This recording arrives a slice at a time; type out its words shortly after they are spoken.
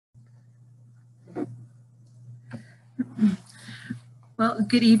Well,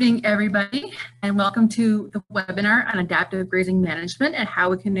 good evening, everybody, and welcome to the webinar on adaptive grazing management and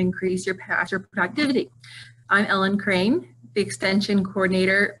how it can increase your pasture productivity. I'm Ellen Crane, the Extension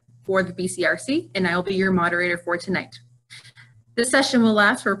Coordinator for the BCRC, and I will be your moderator for tonight. This session will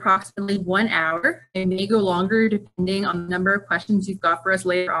last for approximately 1 hour. It may go longer depending on the number of questions you've got for us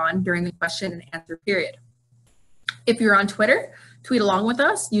later on during the question and answer period. If you're on Twitter, tweet along with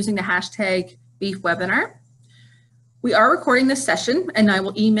us using the hashtag BeefWebinar. We are recording this session, and I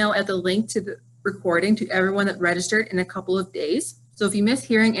will email out the link to the recording to everyone that registered in a couple of days. So if you miss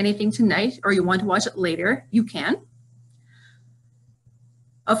hearing anything tonight or you want to watch it later, you can.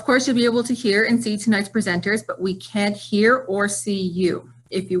 Of course, you'll be able to hear and see tonight's presenters, but we can't hear or see you.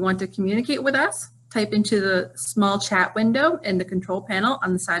 If you want to communicate with us, type into the small chat window in the control panel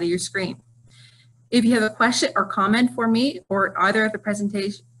on the side of your screen. If you have a question or comment for me or either of the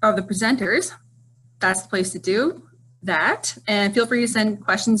presenters, that's the place to do that, and feel free to send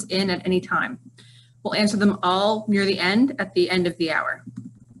questions in at any time. We'll answer them all near the end at the end of the hour.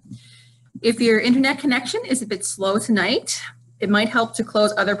 If your internet connection is a bit slow tonight, it might help to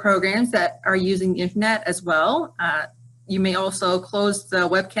close other programs that are using the internet as well. You may also close the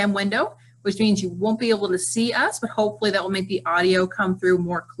webcam window, which means you won't be able to see us, but hopefully that will make the audio come through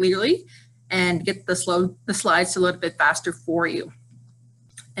more clearly and get the slides a little bit faster for you.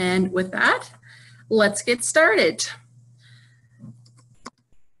 And with that, let's get started.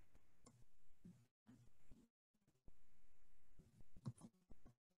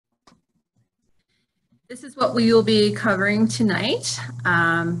 This is what we will be covering tonight.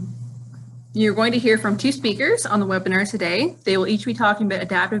 You're going to hear from two speakers on the webinar today. They will each be talking about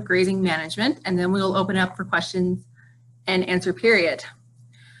adaptive grazing management, and then we'll open up for questions and answer period.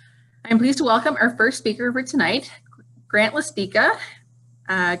 I'm pleased to welcome our first speaker for tonight, Grant Lastiwka.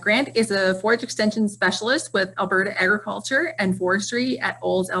 Grant is a forage extension specialist with Alberta Agriculture and Forestry at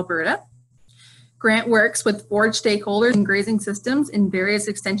Olds, Alberta. Grant works with forage stakeholders and grazing systems in various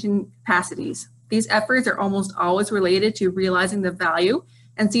extension capacities. These efforts are almost always related to realizing the value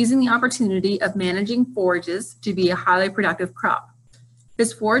and seizing the opportunity of managing forages to be a highly productive crop.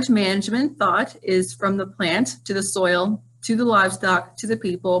 His forage management thought is from the plant to the soil, to the livestock, to the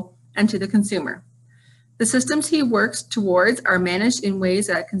people, and to the consumer. The systems he works towards are managed in ways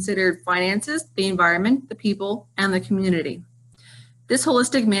that consider finances, the environment, the people, and the community. This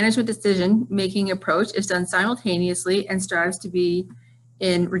holistic management decision-making approach is done simultaneously and strives to be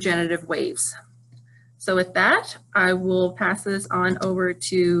in regenerative waves. So with that, I will pass this on over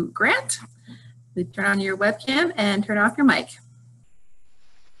to Grant. Turn on your webcam and turn off your mic.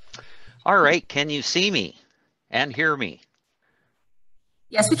 All right, can you see me and hear me?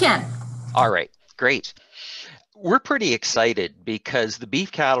 Yes, we can. All right, great. We're pretty excited because the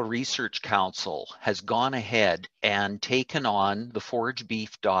Beef Cattle Research Council has gone ahead and taken on the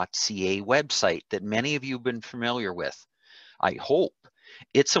foragebeef.ca website that many of you have been familiar with, I hope.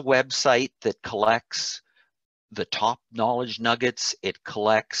 It's a website that collects the top knowledge nuggets, it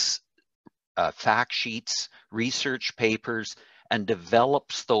collects fact sheets, research papers, and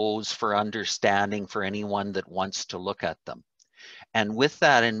develops those for understanding for anyone that wants to look at them. And with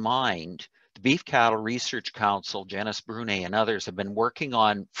that in mind, the Beef Cattle Research Council, Janice Brunet and others have been working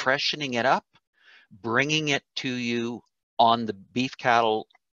on freshening it up, bringing it to you on the Beef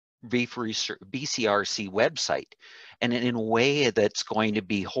Research BCRC website, and in a way that's going to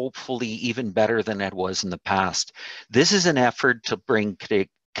be hopefully even better than it was in the past. This is an effort to bring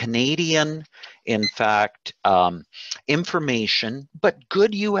Canadian, in fact, information, but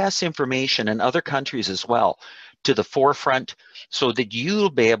good US information and other countries as well, to the forefront so that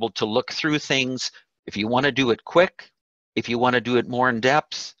you'll be able to look through things. If you want to do it quick, if you want to do it more in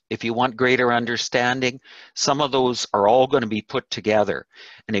depth, if you want greater understanding, some of those are all going to be put together.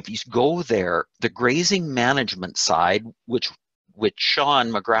 And if you go there, the grazing management side, which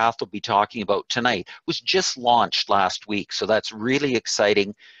Sean McGrath will be talking about tonight, was just launched last week. So that's really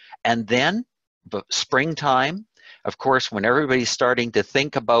exciting. And then springtime, of course, when everybody's starting to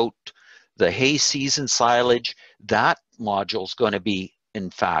think about the hay season silage, that module is going to be, in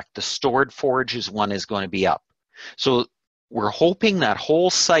fact, the stored forages one is going to be up. So we're hoping that whole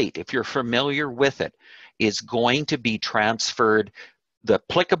site, if you're familiar with it, is going to be transferred, the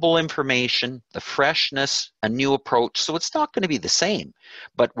applicable information, the freshness, a new approach. So it's not going to be the same,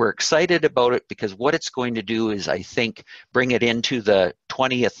 but we're excited about it because what it's going to do is, I think, bring it into the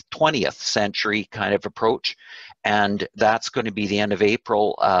 20th century kind of approach. And that's going to be the end of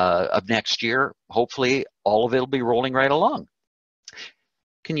April of next year. Hopefully all of it will be rolling right along.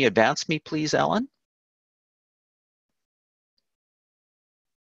 Can you advance me, please, Ellen?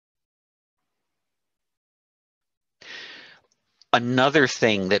 Another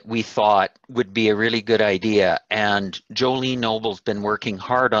thing that we thought would be a really good idea, and Jolene Noble's been working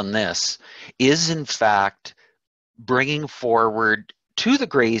hard on this, is in fact bringing forward to the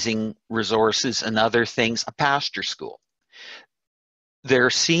grazing resources and other things a pasture school. There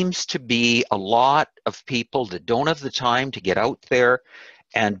seems to be a lot of people that don't have the time to get out there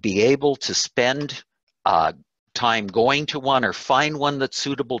and be able to spend time going to one or find one that's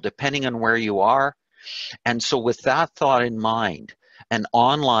suitable depending on where you are. And so with that thought in mind, an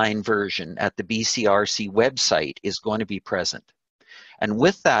online version at the BCRC website is going to be present. And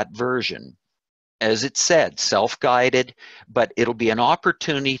with that version, as it said, self-guided, but it'll be an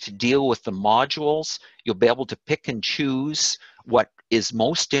opportunity to deal with the modules. You'll be able to pick and choose what is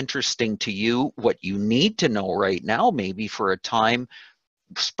most interesting to you, what you need to know right now, maybe for a time,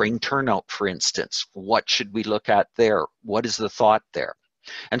 spring turnout, for instance. What should we look at there? What is the thought there?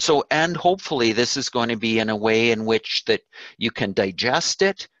 And so, and hopefully this is going to be in a way in which that you can digest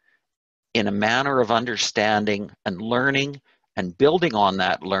it in a manner of understanding and learning and building on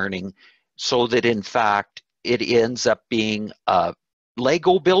that learning, so that in fact it ends up being a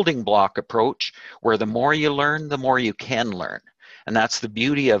Lego building block approach where the more you learn, the more you can learn. And that's the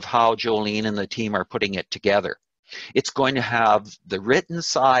beauty of how Jolene and the team are putting it together. It's going to have the written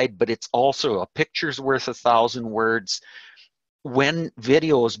side, but it's also a picture's worth 1,000 words. When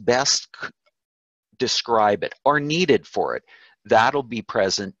videos best describe it or needed for it, that'll be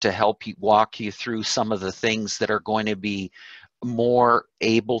present to help you walk you through some of the things that are going to be more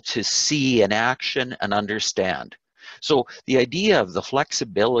able to see in action and understand. So the idea of the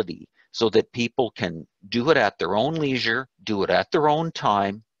flexibility so that people can do it at their own leisure, do it at their own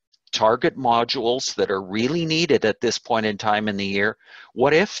time, target modules that are really needed at this point in time in the year.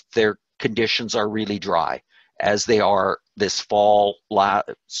 What if their conditions are really dry, as they are this fall,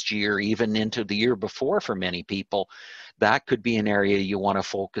 last year, even into the year before for many people? That could be an area you want to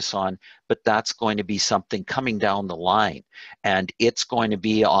focus on, but that's going to be something coming down the line. And it's going to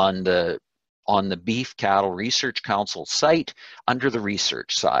be on the Beef Cattle Research Council site under the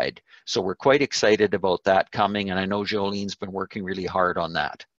research side. So we're quite excited about that coming, and I know Jolene's been working really hard on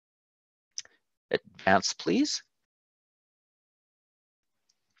that. Advance, please.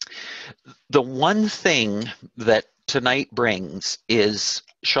 The one thing that tonight brings is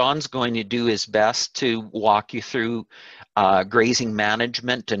Sean's going to do his best to walk you through grazing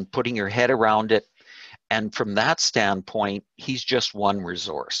management and putting your head around it. And from that standpoint, he's just one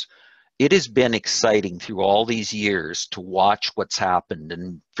resource. It has been exciting through all these years to watch what's happened.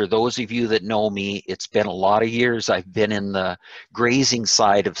 And for those of you that know me, it's been a lot of years I've been in the grazing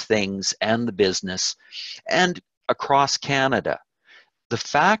side of things and the business and across Canada. The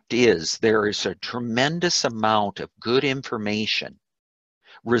fact is, there is a tremendous amount of good information,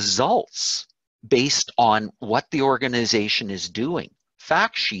 results based on what the organization is doing,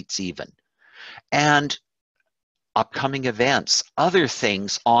 fact sheets even, and upcoming events, other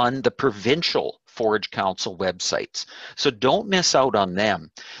things on the provincial Forage Council websites. So don't miss out on them.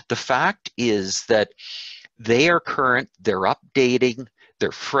 The fact is that they are current, they're updating,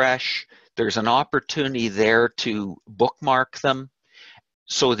 they're fresh. There's an opportunity there to bookmark them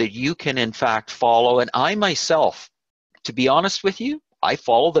so that you can in fact follow. And I myself, to be honest with you, I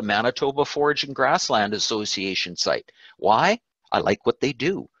follow the Manitoba Forage and Grassland Association site. Why? I like what they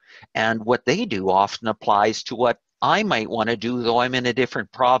do. And what they do often applies to what I might want to do, though I'm in a different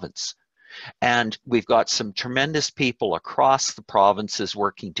province. And we've got some tremendous people across the provinces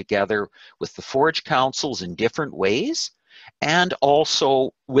working together with the forage councils in different ways, and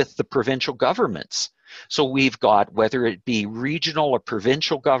also with the provincial governments. So we've got, whether it be regional or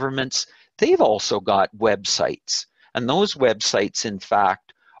provincial governments, they've also got websites. And those websites, in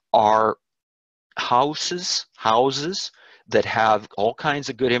fact, are houses that have all kinds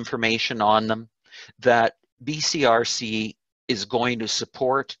of good information on them that BCRC is going to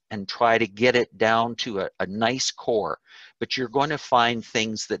support and try to get it down to a nice core. But you're going to find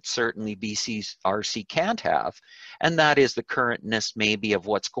things that certainly BCRC can't have, and that is the currentness maybe of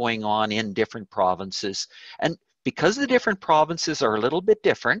what's going on in different provinces. And because the different provinces are a little bit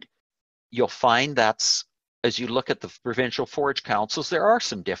different, you'll find that's, as you look at the provincial forage councils, there are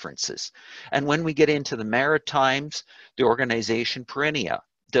some differences. And when we get into the Maritimes, the organization Perinia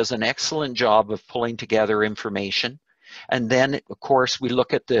does an excellent job of pulling together information. And then, of course, we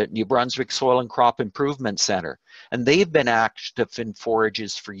look at the New Brunswick Soil and Crop Improvement Center, and they've been active in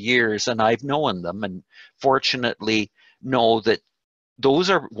forages for years, and I've known them, and fortunately know that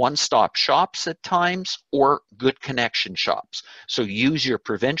those are one-stop shops at times, or good connection shops. So use your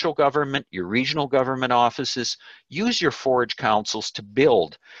provincial government, your regional government offices, use your forage councils to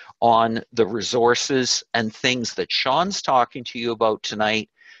build on the resources and things that Sean's talking to you about tonight,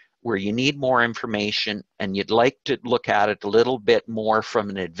 where you need more information and you'd like to look at it a little bit more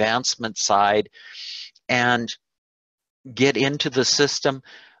from an advancement side and get into the system.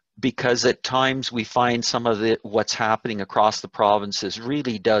 Because at times we find some of what's happening across the provinces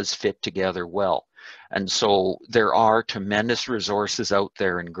really does fit together well. And so there are tremendous resources out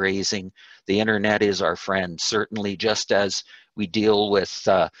there in grazing. The internet is our friend, certainly, just as we deal with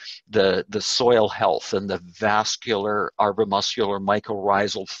the soil health and the vascular, arbomuscular,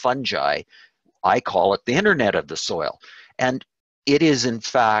 mycorrhizal fungi. I call it the internet of the soil. And it is, in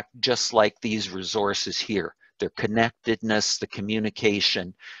fact, just like these resources here. Their connectedness, the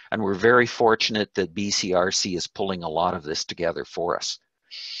communication, and we're very fortunate that BCRC is pulling a lot of this together for us.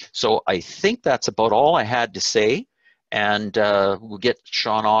 So I think that's about all I had to say, and we'll get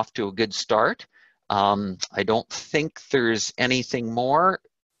Sean off to a good start. I don't think there's anything more,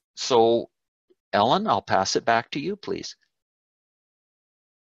 so Ellen, I'll pass it back to you, please.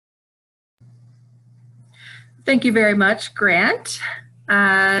 Thank you very much, Grant.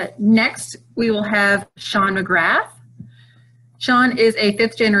 Next, we will have Sean McGrath. Sean is a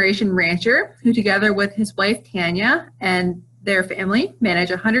fifth-generation rancher who, together with his wife Tanya and their family,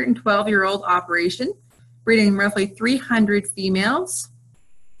 manage a 112-year-old operation, breeding roughly 300 females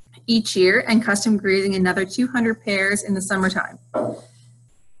each year and custom grazing another 200 pairs in the summertime.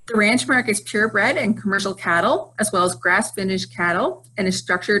 The ranch markets purebred and commercial cattle, as well as grass-finished cattle, and is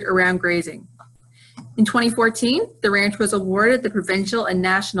structured around grazing. In 2014, the ranch was awarded the Provincial and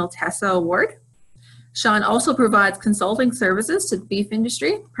National TESA Award. Sean also provides consulting services to the beef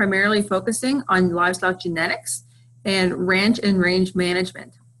industry, primarily focusing on livestock genetics and ranch and range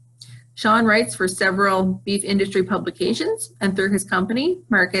management. Sean writes for several beef industry publications, and through his company,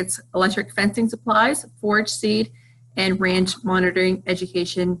 markets electric fencing supplies, forage seed, and ranch monitoring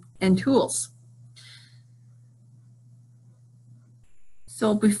education and tools.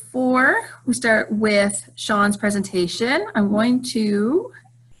 So before we start with Sean's presentation, I'm going to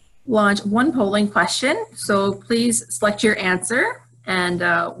launch one polling question. So please select your answer, and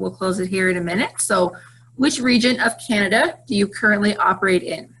we'll close it here in a minute. So which region of Canada do you currently operate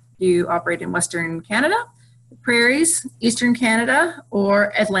in? Do you operate in Western Canada, the Prairies, Eastern Canada,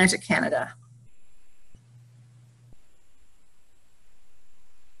 or Atlantic Canada?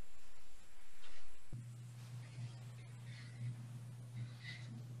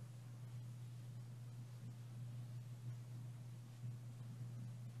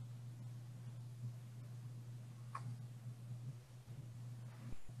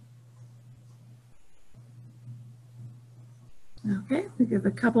 Okay, we give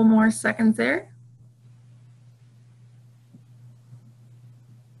a couple more seconds there.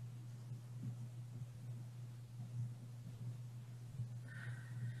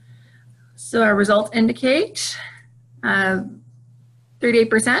 So our results indicate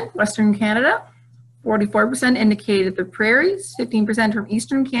 38% Western Canada, 44% indicated the Prairies, 15% from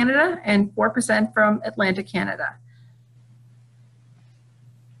Eastern Canada, and 4% from Atlantic Canada.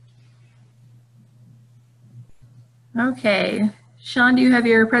 Okay, Sean, do you have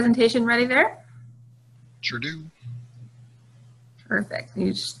your presentation ready there? Sure do. Perfect.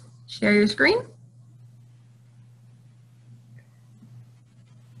 You just share your screen.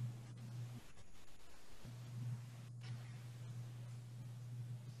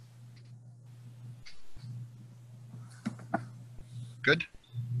 Good.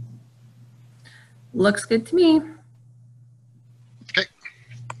 Looks good to me. Okay.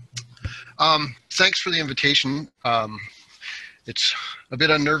 Thanks for the invitation. It's a bit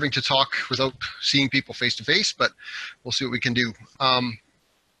unnerving to talk without seeing people face to face, but we'll see what we can do.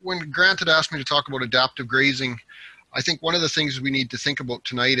 When Grant had asked me to talk about adaptive grazing, I think one of the things we need to think about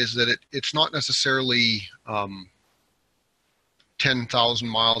tonight is that it's not necessarily 10,000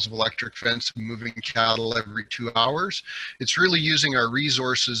 miles of electric fence moving cattle every 2 hours. It's really using our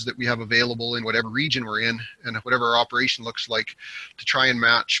resources that we have available in whatever region we're in and whatever our operation looks like to try and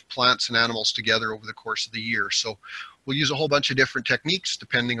match plants and animals together over the course of the year. So we'll use a whole bunch of different techniques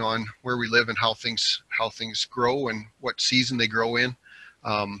depending on where we live and how things grow and what season they grow in.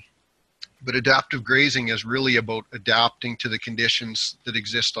 But adaptive grazing is really about adapting to the conditions that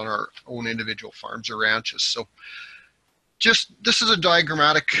exist on our own individual farms or ranches. So this is a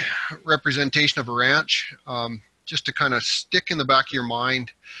diagrammatic representation of a ranch, just to kind of stick in the back of your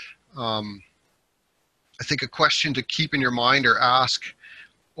mind. I think a question to keep in your mind or ask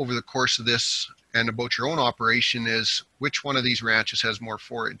over the course of this and about your own operation is which one of these ranches has more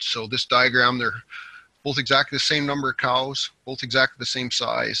forage. So this diagram, they're both exactly the same number of cows, both exactly the same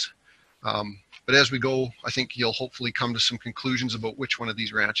size. But as we go, I think you'll hopefully come to some conclusions about which one of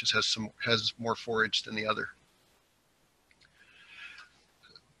these ranches has more forage than the other.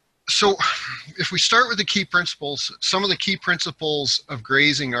 So if we start with the key principles, some of the key principles of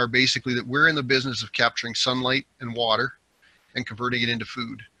grazing are basically that we're in the business of capturing sunlight and water and converting it into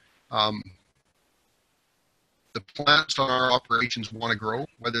food. The plants on our operations want to grow,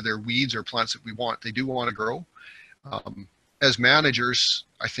 whether they're weeds or plants that we want, they do want to grow. As managers,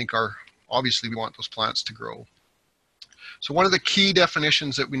 I think obviously we want those plants to grow. So one of the key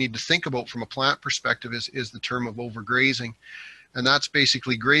definitions that we need to think about from a plant perspective is the term of overgrazing. And that's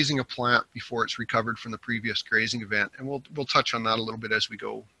basically grazing a plant before it's recovered from the previous grazing event. And we'll touch on that a little bit as we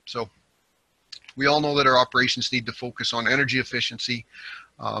go. So we all know that our operations need to focus on energy efficiency.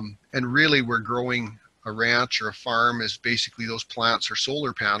 And really we're growing a ranch or a farm is basically those plants or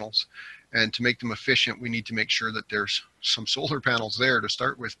solar panels. And to make them efficient, we need to make sure that there's some solar panels there to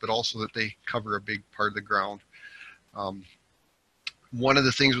start with, but also that they cover a big part of the ground. One of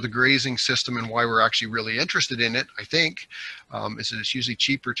the things with the grazing system and why we're actually really interested in it, I think, is that it's usually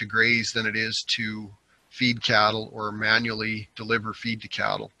cheaper to graze than it is to feed cattle or manually deliver feed to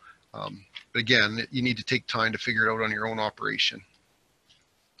cattle. But again, you need to take time to figure it out on your own operation.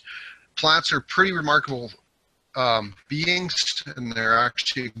 Plants are pretty remarkable beings, and they're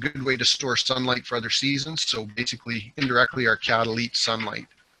actually a good way to store sunlight for other seasons. So basically, indirectly, our cattle eat sunlight.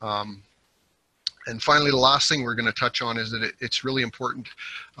 And finally, the last thing we're going to touch on is that it's really important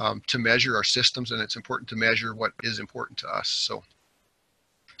to measure our systems, and it's important to measure what is important to us. So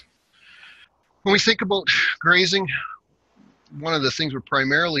when we think about grazing, one of the things we're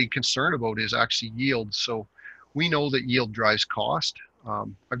primarily concerned about is actually yield. So we know that yield drives cost.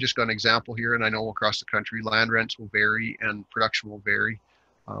 I've just got an example here, and I know across the country land rents will vary and production will vary.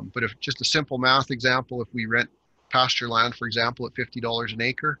 But if just a simple math example, if we rent pasture land, for example, at $50 an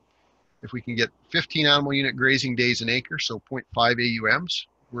acre, if we can get 15 animal unit grazing days an acre, so 0.5 AUMs,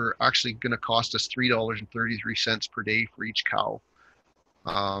 we're actually going to cost us $3.33 per day for each cow.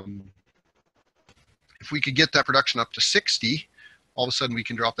 If we could get that production up to 60, all of a sudden we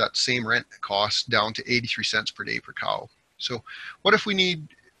can drop that same rent cost down to 83 cents per day per cow. So what if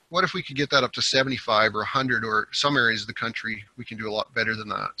we could get that up to 75 or 100, or some areas of the country, we can do a lot better than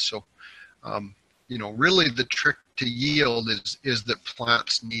that. So, you know, really the trick to yield is that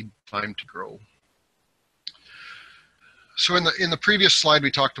plants need time to grow. So in the previous slide,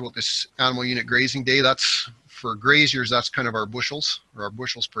 we talked about this animal unit grazing day. That's for graziers, that's kind of our bushels, or our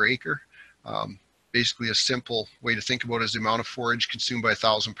bushels per acre. Basically a simple way to think about it is the amount of forage consumed by a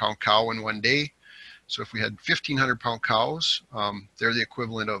 1,000-pound cow in one day. So if we had 1,500-pound cows, they're the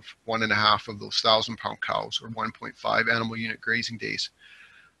equivalent of 1.5 of those 1,000-pound cows, or 1.5 animal unit grazing days.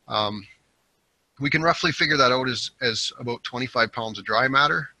 We can roughly figure that out as about 25 pounds of dry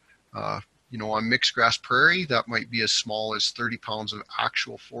matter. You know, on mixed grass prairie, that might be as small as 30 pounds of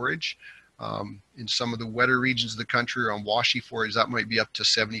actual forage. In some of the wetter regions of the country, or on washy forage, that might be up to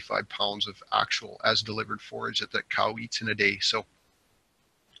 75 pounds of actual as delivered forage that cow eats in a day. So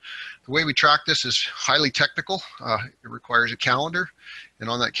the way we track this is highly technical. It requires a calendar, and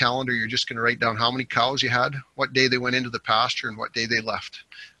on that calendar, you're just going to write down how many cows you had, what day they went into the pasture, and what day they left.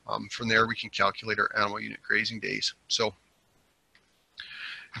 From there, we can calculate our animal unit grazing days. So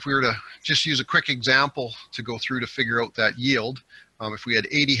if we were to just use a quick example to go through to figure out that yield, if we had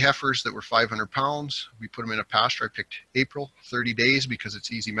 80 heifers that were 500 pounds, we put them in a pasture. I picked April, 30 days because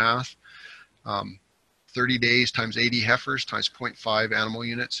it's easy math. 30 days times 80 heifers times 0.5 animal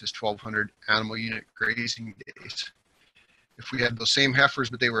units is 1,200 animal unit grazing days. If we had those same heifers,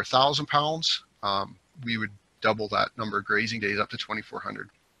 but they were 1,000 pounds, we would double that number of grazing days up to 2,400.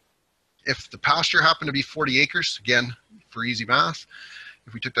 If the pasture happened to be 40 acres, again, for easy math,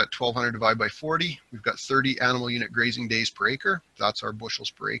 if we took that 1,200 divided by 40, we've got 30 animal unit grazing days per acre. That's our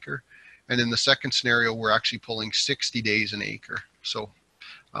bushels per acre. And in the second scenario, we're actually pulling 60 days an acre. So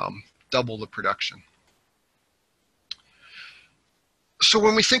double the production. So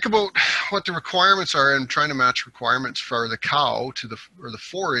when we think about what the requirements are and trying to match requirements for the cow to or the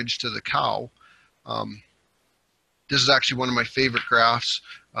forage to the cow, this is actually one of my favorite graphs.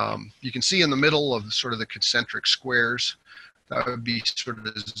 You can see in the middle of sort of the concentric squares, that would be sort of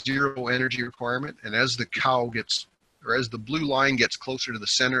the zero energy requirement. And as the cow gets, or as the blue line gets closer to the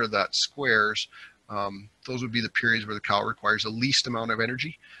center of that squares, those would be the periods where the cow requires the least amount of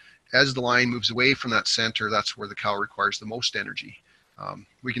energy. As the line moves away from that center, that's where the cow requires the most energy.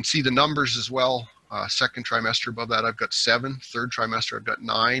 We can see the numbers as well. Second trimester above that, I've got 7. Third trimester, I've got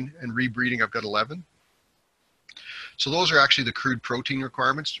 9. And rebreeding, I've got 11. So those are actually the crude protein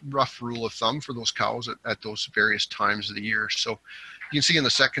requirements, rough rule of thumb for those cows at those various times of the year. So you can see in the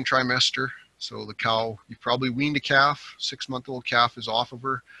second trimester, so the cow, you probably weaned a calf, 6-month-old calf is off of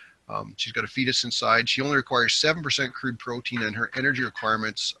her. She's got a fetus inside. She only requires 7% crude protein, and her energy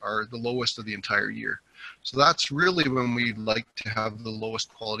requirements are the lowest of the entire year. So that's really when we like to have the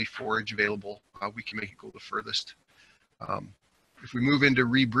lowest quality forage available. We can make it go the furthest. If we move into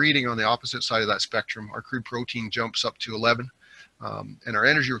rebreeding on the opposite side of that spectrum, our crude protein jumps up to 11, and our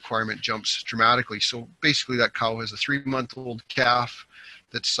energy requirement jumps dramatically. So basically that cow has a 3-month-old calf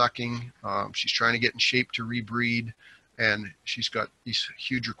that's sucking. She's trying to get in shape to rebreed, and she's got these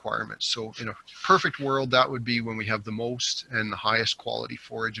huge requirements. So in a perfect world, that would be when we have the most and the highest quality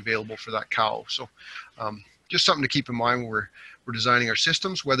forage available for that cow. So just something to keep in mind when we're designing our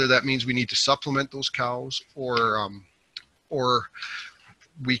systems, whether that means we need to supplement those cows or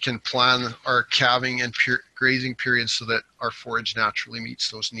we can plan our calving and grazing periods so that our forage naturally meets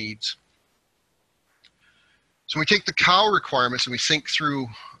those needs. So when we take the cow requirements and we think through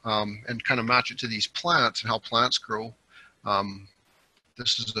and kind of match it to these plants and how plants grow.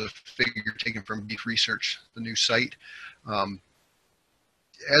 This is a figure taken from Beef Research, the new site.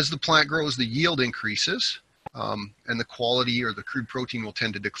 As the plant grows, the yield increases, and the quality or the crude protein will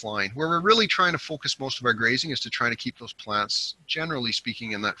tend to decline. Where we're really trying to focus most of our grazing is to try to keep those plants, generally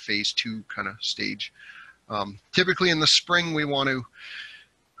speaking, in that phase 2 kind of stage. Typically in the spring, we want to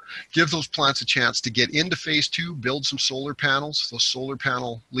give those plants a chance to get into phase 2, build some solar panels. Those solar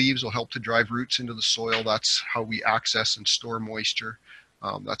panel leaves will help to drive roots into the soil. That's how we access and store moisture.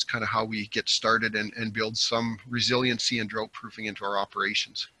 That's kind of how we get started and build some resiliency and drought proofing into our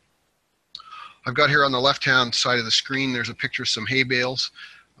operations. I've got here on the left-hand side of the screen, there's a picture of some hay bales.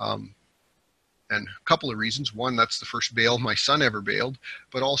 And a couple of reasons. One, that's the first bale my son ever baled,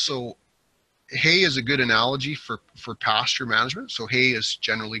 but also hay is a good analogy for pasture management. So hay is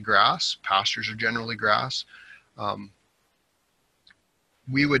generally grass, pastures are generally grass.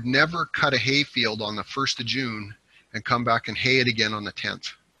 We would never cut a hay field on the 1st of June and come back and hay it again on the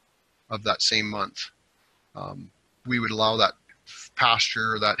 10th of that same month. We would allow that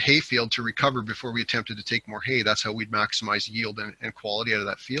pasture or that hay field to recover before we attempted to take more hay. That's how we'd maximize yield and quality out of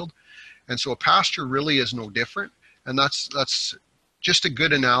that field. And so a pasture really is no different. And that's just a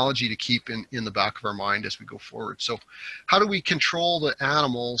good analogy to keep in the back of our mind as we go forward. So how do we control the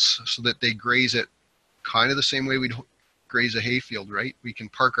animals so that they graze it kind of the same way we'd graze a hay field, right? We can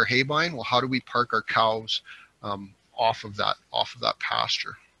park our hay bine. Well, how do we park our cows off of that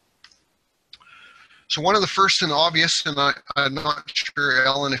pasture? So one of the first and obvious, and I'm not sure,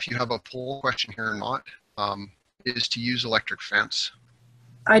 Ellen, if you have a poll question here or not, is to use electric fence.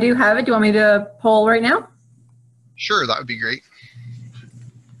 I do have it. Do you want me to poll right now? Sure, that would be great.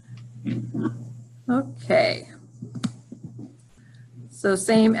 Okay. So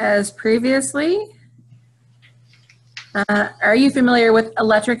same as previously. Are you familiar with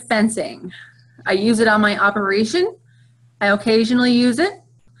electric fencing? I use it on my operation. I occasionally use it.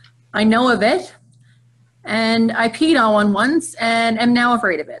 I know of it. And I peed on one once and am now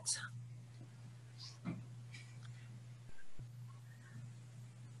afraid of it.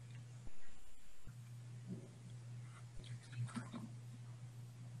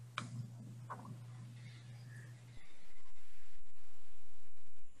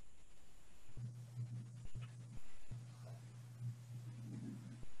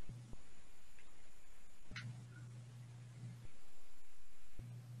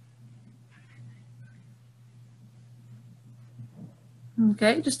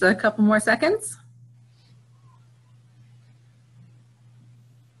 Okay, just a couple more seconds.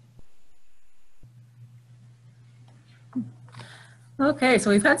 Okay,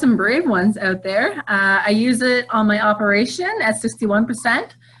 so we've had some brave ones out there. I use it on my operation at 61%.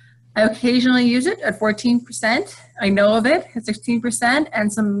 I occasionally use it at 14%. I know of it at 16%,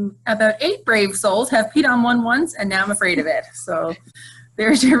 and about 8 brave souls have peed on one once, and now I'm afraid of it. So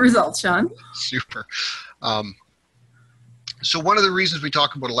there's your results, Sean. Super. So one of the reasons we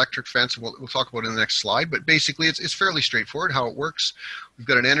talk about electric fence, we'll talk about it in the next slide, but basically it's fairly straightforward how it works. We've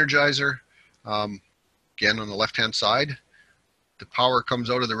got an energizer, again on the left-hand side. The power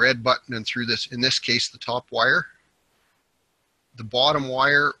comes out of the red button and through this, in this case, the top wire. The bottom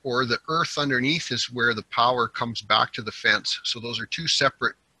wire or the earth underneath is where the power comes back to the fence. So those are 2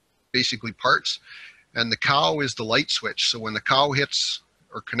 separate, basically, parts. And the cow is the light switch. So when the cow hits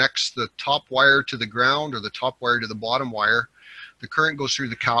or connects the top wire to the ground or the top wire to the bottom wire, the current goes through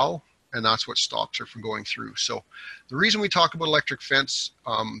the cow and that's what stops her from going through. So the reason we talk about electric fence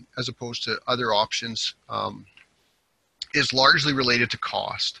as opposed to other options is largely related to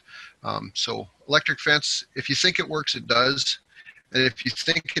cost. So electric fence, if you think it works, it does. And if you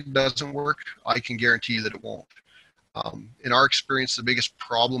think it doesn't work, I can guarantee you that it won't. In our experience, the biggest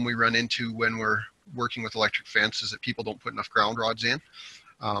problem we run into when we're working with electric fence is that people don't put enough ground rods in.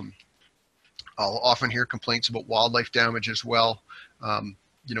 I'll often hear complaints about wildlife damage as well.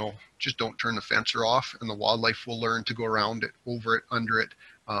 You know, just don't turn the fencer off and the wildlife will learn to go around it, over it, under it,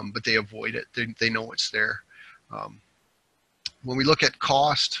 but they avoid it. They know it's there. When we look at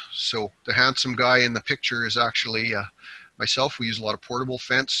cost, so the handsome guy in the picture is actually myself. We use a lot of portable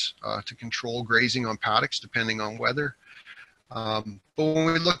fence to control grazing on paddocks depending on weather. But when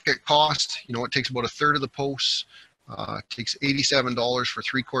we look at cost, you know, it takes about a third of the posts. It takes $87 for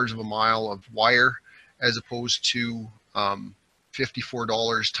 3/4 of a mile of wire, as opposed to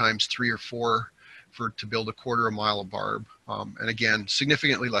 $54 times 3 or 4 to build a 1/4 mile of barb. And again,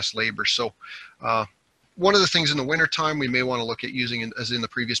 significantly less labor. So one of the things in the wintertime we may want to look at using, as in the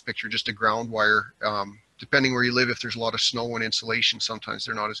previous picture, just a ground wire. Depending where you live, if there's a lot of snow and insulation, sometimes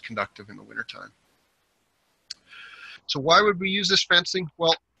they're not as conductive in the wintertime. So why would we use this fencing?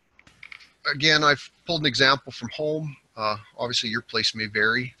 Well, again, I've pulled an example from home. Obviously your place may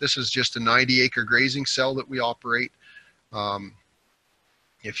vary. This is just a 90-acre grazing cell that we operate.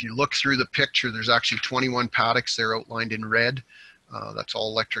 If you look through the picture, there's actually 21 paddocks there outlined in red. That's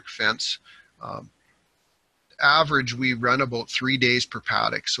all electric fence. Average, we run about 3 days per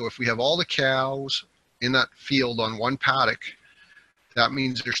paddock. So if we have all the cows in that field on one paddock, that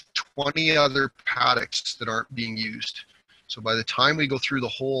means there's 20 other paddocks that aren't being used. So by the time we go through the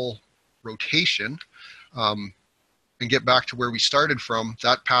whole rotation and get back to where we started from,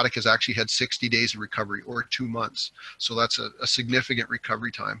 that paddock has actually had 60 days of recovery, or 2 months. So that's a significant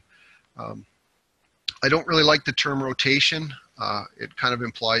recovery time. I don't really like the term rotation. It kind of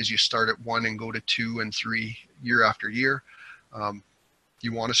implies you start at 1 and go to 2 and 3 year after year.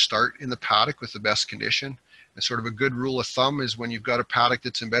 You want to start in the paddock with the best condition. And sort of a good rule of thumb is when you've got a paddock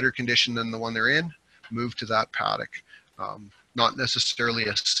that's in better condition than the one they're in, move to that paddock. Not necessarily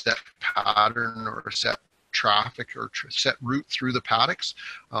a set pattern or a set traffic or set route through the paddocks.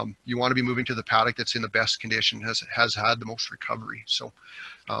 You want to be moving to the paddock that's in the best condition, has had the most recovery. So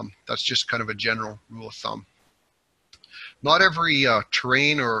that's just kind of a general rule of thumb. Not every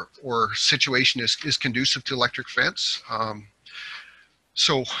terrain or situation is conducive to electric fence.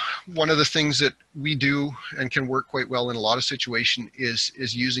 So one of the things that we do and can work quite well in a lot of situations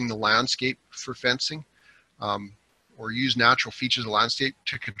is using the landscape for fencing, or use natural features of the landscape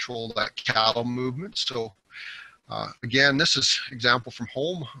to control that cattle movement. So again, this is an example from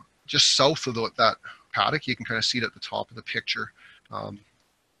home, just south of that paddock. You can kind of see it at the top of the picture.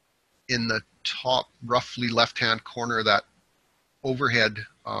 In the top, roughly left-hand corner of that overhead,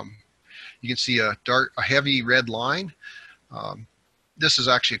 you can see a heavy red line. This is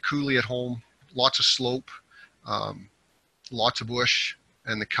actually a coulee at home, lots of slope, lots of bush,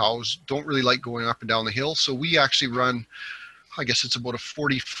 and the cows don't really like going up and down the hill. So we actually run, I guess it's about a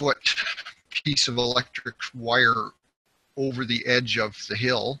 40-foot piece of electric wire over the edge of the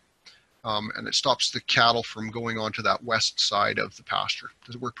hill, and it stops the cattle from going onto that west side of the pasture.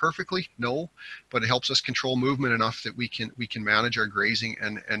 Does it work perfectly? No, but it helps us control movement enough that we can manage our grazing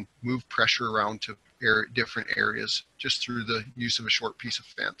and move pressure around to different areas just through the use of a short piece of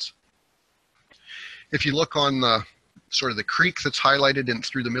fence. If you look on the sort of the creek that's highlighted in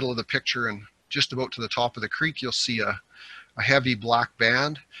through the middle of the picture and just about to the top of the creek, you'll see a heavy black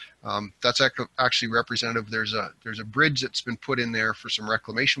band. That's actually representative. There's a bridge that's been put in there for some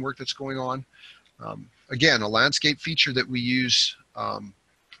reclamation work that's going on. Again, a landscape feature that we use.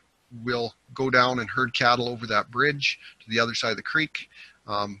 We'll go down and herd cattle over that bridge to the other side of the creek,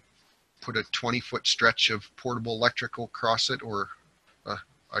 put a 20-foot stretch of portable electrical across it, or a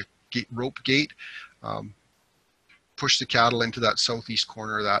rope gate, push the cattle into that southeast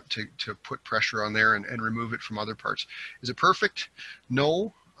corner of that to put pressure on there and remove it from other parts. Is it perfect?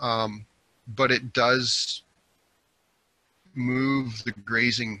 No, but it does move the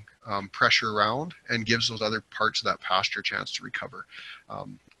grazing pressure around and gives those other parts of that pasture a chance to recover.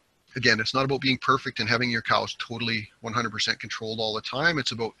 Again, it's not about being perfect and having your cows totally 100% controlled all the time.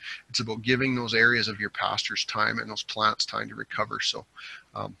 It's about giving those areas of your pastures time and those plants time to recover. So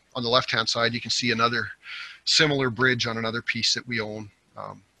on the left-hand side, you can see another similar bridge on another piece that we own,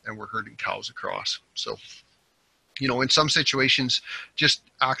 and we're herding cows across. So, you know, in some situations, just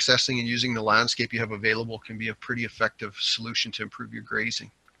accessing and using the landscape you have available can be a pretty effective solution to improve your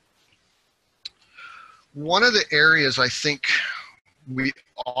grazing. One of the areas I think we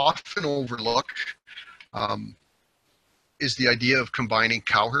often overlook is the idea of combining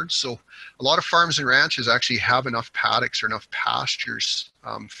cow herds. So a lot of farms and ranches actually have enough paddocks or enough pastures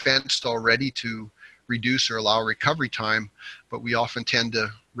fenced already to reduce or allow recovery time, but we often tend to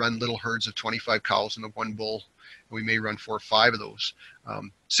run little herds of 25 cows and one bull, and we may run 4 or 5 of those.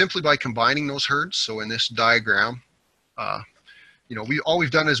 Simply by combining those herds, so in this diagram, you know, all we've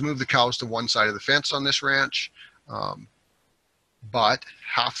done is move the cows to one side of the fence on this ranch, but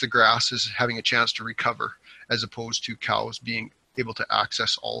half the grass is having a chance to recover, as opposed to cows being able to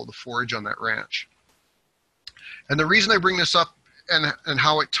access all of the forage on that ranch. And the reason I bring this up and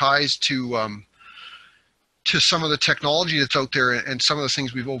how it ties to some of the technology that's out there and some of the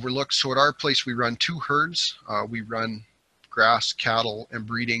things we've overlooked. So at our place, we run 2 herds. We run grass, cattle, and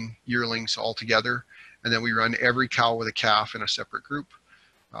breeding yearlings all together. And then we run every cow with a calf in a separate group.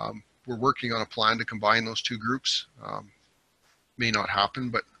 We're working on a plan to combine those 2 groups. May not happen,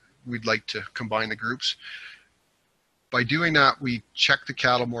 but we'd like to combine the groups. By doing that, we check the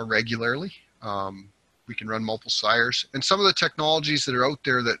cattle more regularly. We can run multiple sires. And some of the technologies that are out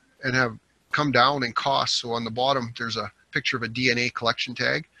there that and have come down in cost. So on the bottom, there's a picture of a DNA collection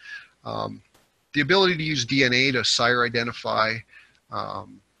tag. The ability to use DNA to sire identify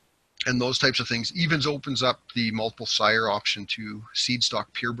and those types of things even opens up the multiple sire option to seed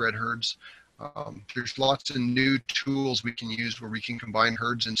stock purebred herds. There's lots of new tools we can use where we can combine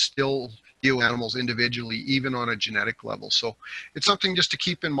herds and still deal with animals individually, even on a genetic level. So it's something just to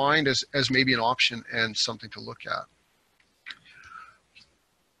keep in mind as maybe an option and something to look at.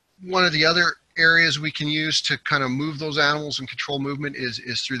 One of the other areas we can use to kind of move those animals and control movement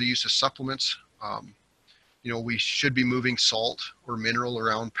is through the use of supplements. You know, we should be moving salt or mineral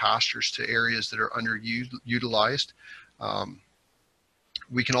around pastures to areas that are underutilized.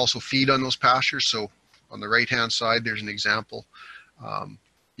 We can also feed on those pastures. So on the right-hand side, there's an example.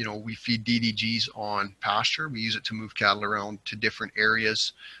 You know, we feed DDGs on pasture. We use it to move cattle around to different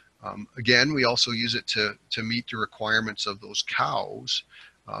areas. Again, we also use it to meet the requirements of those cows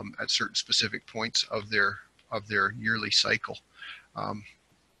at certain specific points of their yearly cycle.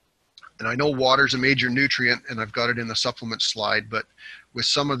 And I know water is a major nutrient, and I've got it in the supplement slide, but with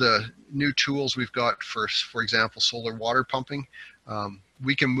some of the new tools we've got for example, solar water pumping,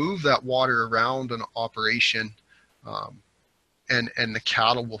 we can move that water around an operation and the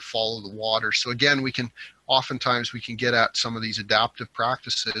cattle will follow the water. So again, oftentimes we can get at some of these adaptive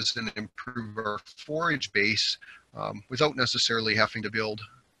practices and improve our forage base without necessarily having to build,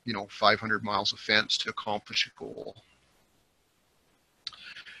 you know, 500 miles of fence to accomplish a goal.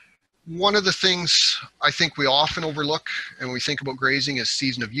 One of the things I think we often overlook and when we think about grazing is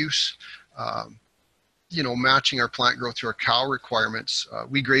season of use. You know, matching our plant growth to our cow requirements.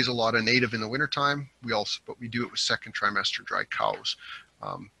 We graze a lot of native in the wintertime. But we do it with second trimester dry cows.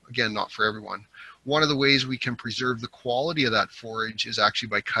 Again, not for everyone. One of the ways we can preserve the quality of that forage is actually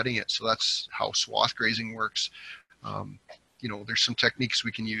by cutting it. So that's how swath grazing works. You know, there's some techniques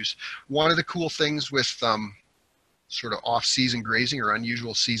we can use. One of the cool things with sort of off-season grazing or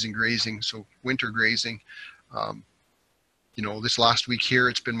unusual season grazing, so winter grazing, you know, this last week here,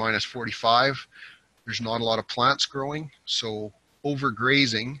 it's been minus 45. There's not a lot of plants growing, so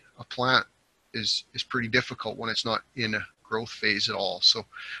overgrazing a plant is pretty difficult when it's not in a growth phase at all. So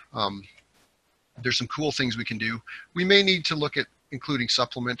there's some cool things we can do. We may need to look at including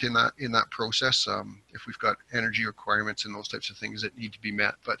supplement in that process if we've got energy requirements and those types of things that need to be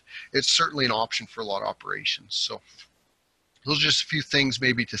met, but it's certainly an option for a lot of operations. So those are just a few things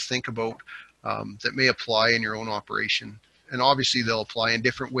maybe to think about that may apply in your own operation. And obviously they'll apply in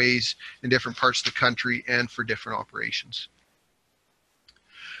different ways in different parts of the country and for different operations.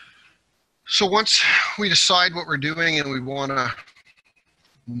 So once we decide what we're doing and we want to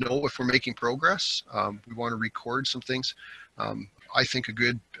know if we're making progress, we want to record some things. I think a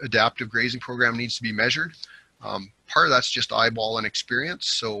good adaptive grazing program needs to be measured. Part of that's just eyeball and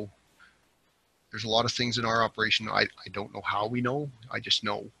experience. So there's a lot of things in our operation I don't know how we know, I just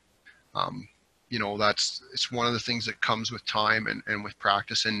know. You know, it's one of the things that comes with time and with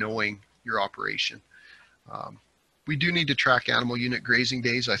practice and knowing your operation. We do need to track animal unit grazing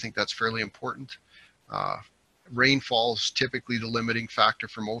days. I think that's fairly important. Rainfall is typically the limiting factor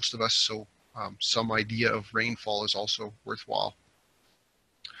for most of us, so some idea of rainfall is also worthwhile.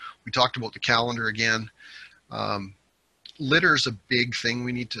 We talked about the calendar again. Litter is a big thing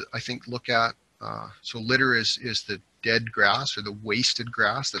we need to, I think, look at. So litter is the dead grass or the wasted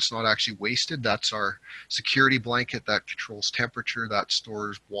grass that's not actually wasted. That's our security blanket that controls temperature, that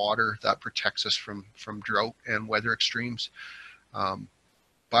stores water, that protects us from drought and weather extremes.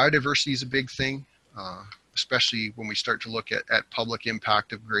 Biodiversity is a big thing. especially when we start to look at public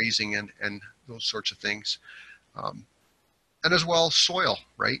impact of grazing and those sorts of things. And as well, soil,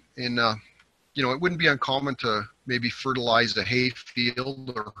 right? And, you know, it wouldn't be uncommon to maybe fertilize a hay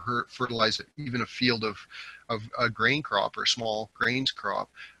field or fertilize even a field of a grain crop or a small grains crop.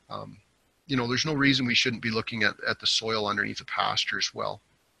 You know, there's no reason we shouldn't be looking at the soil underneath the pasture as well.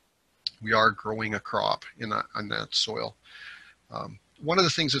 We are growing a crop on that soil. One of the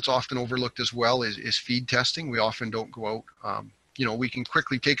things that's often overlooked as well is feed testing. We often don't go out. You know, we can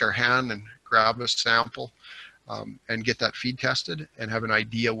quickly take our hand and grab a sample and get that feed tested and have an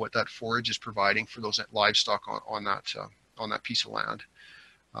idea what that forage is providing for those livestock on that piece of land.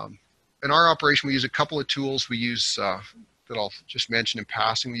 In our operation, we use a couple of tools. We use that I'll just mention in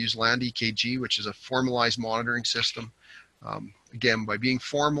passing. We use Land EKG, which is a formalized monitoring system. Again, by being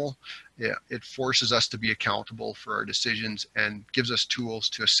formal, it forces us to be accountable for our decisions and gives us tools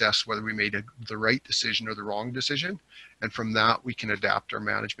to assess whether we made the right decision or the wrong decision. And from that, we can adapt our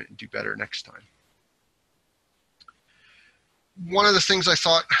management and do better next time. One of the things I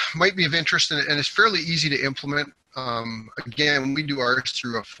thought might be of interest, and it's fairly easy to implement. Again, we do ours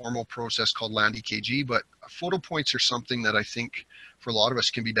through a formal process called Land EKG, but photo points are something that I think for a lot of us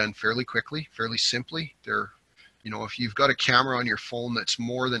can be done fairly quickly, fairly simply. They're, you know, if you've got a camera on your phone, that's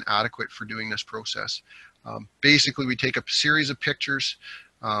more than adequate for doing this process. Basically, we take a series of pictures,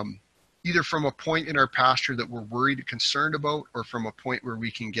 either from a point in our pasture that we're worried and concerned about, or from a point where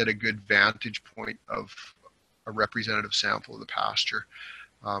we can get a good vantage point of a representative sample of the pasture.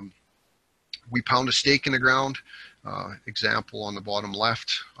 We pound a stake in the ground. Example on the bottom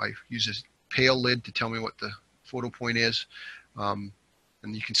left, I use a pail lid to tell me what the photo point is.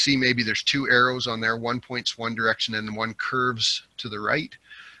 And you can see maybe there's two arrows on there. One points one direction and one curves to the right.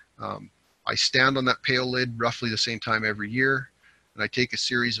 I stand on that pail lid roughly the same time every year, and I take a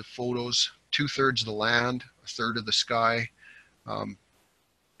series of photos, 2/3 of the land, 1/3 of the sky,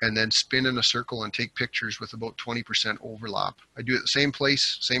 and then spin in a circle and take pictures with about 20% overlap. I do it at the same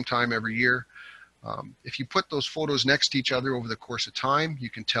place, same time every year. If you put those photos next to each other over the course of time, you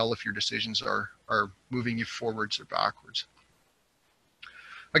can tell if your decisions are moving you forwards or backwards.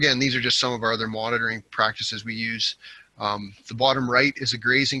 Again, these are just some of our other monitoring practices we use. The bottom right is a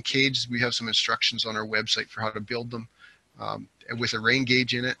grazing cage. We have some instructions on our website for how to build them with a rain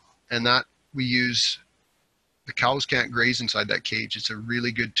gauge in it, and that we use. The cows can't graze inside that cage. It's a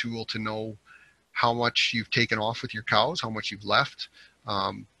really good tool to know how much you've taken off with your cows, how much you've left,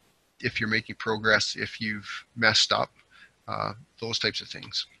 if you're making progress, if you've messed up, those types of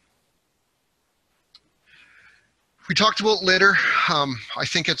things. We talked about litter. I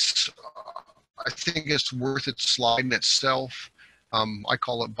think it's worth its slide in itself. I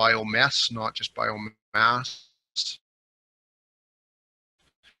call it biomess, not just biomass.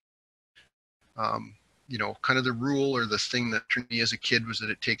 You know, kind of the rule or the thing that turned me as a kid was that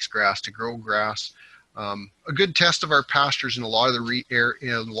it takes grass to grow grass. A good test of our pastures in a lot of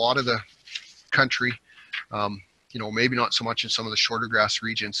the country, you know, maybe not so much in some of the shorter grass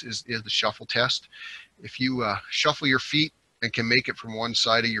regions, is the shuffle test. If you shuffle your feet and can make it from one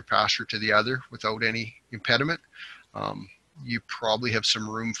side of your pasture to the other without any impediment, you probably have some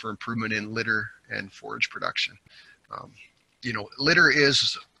room for improvement in litter and forage production. You know, litter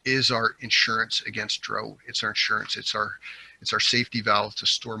is our insurance against drought. It's our insurance. It's our safety valve to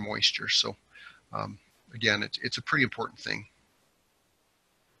store moisture. So again, it's a pretty important thing.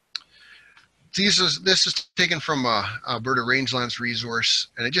 This is taken from Alberta Rangelands resource,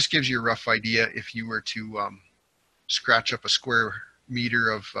 and it just gives you a rough idea if you were to scratch up a square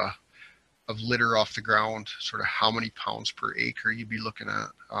meter of litter off the ground, sort of how many pounds per acre you'd be looking at.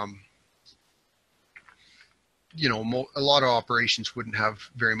 You know, a lot of operations wouldn't have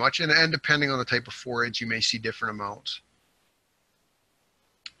very much, and depending on the type of forage, you may see different amounts.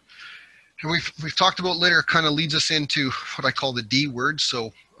 And we've talked about litter. Kind of leads us into what I call the D word.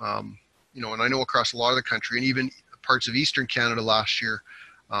 So, you know, and I know across a lot of the country, and even parts of Eastern Canada last year,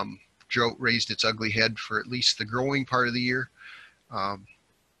 drought raised its ugly head for at least the growing part of the year.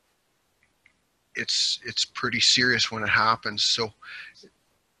 It's pretty serious when it happens. So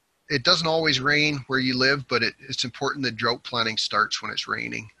it doesn't always rain where you live, but it's important that drought planning starts when it's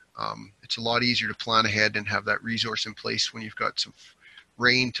raining. It's a lot easier to plan ahead and have that resource in place when you've got some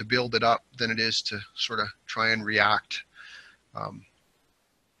rain to build it up than it is to sort of try and react.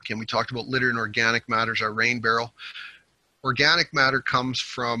 Again, we talked about litter and organic matter as our rain barrel. Organic matter comes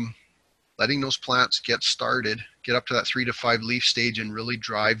from letting those plants get started, get up to that 3 to 5 leaf stage and really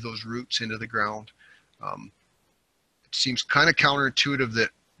drive those roots into the ground. It seems kind of counterintuitive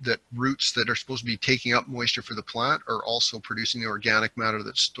that that roots that are supposed to be taking up moisture for the plant are also producing the organic matter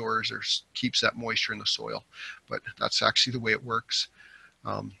that stores or keeps that moisture in the soil. But that's actually the way it works.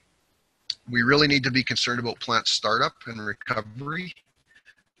 We really need to be concerned about plant startup and recovery.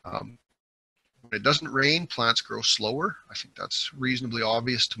 When it doesn't rain, plants grow slower. I think that's reasonably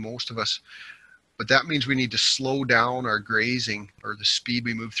obvious to most of us. But that means we need to slow down our grazing, or the speed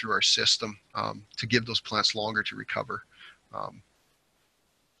we move through our system, to give those plants longer to recover.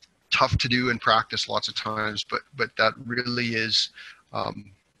 Tough to do in practice lots of times, but that really is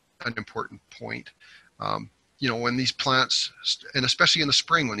an important point. You know, when these plants, and especially in the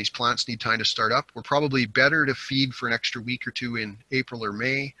spring when these plants need time to start up, we're probably better to feed for an extra week or two in April or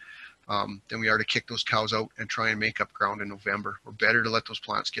May than we are to kick those cows out and try and make up ground in November. We're better to let those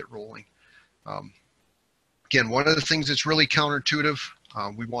plants get rolling. Again, one of the things that's really counterintuitive,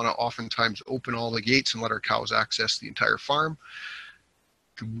 we want to oftentimes open all the gates and let our cows access the entire farm.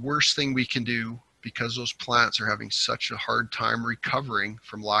 The worst thing we can do, because those plants are having such a hard time recovering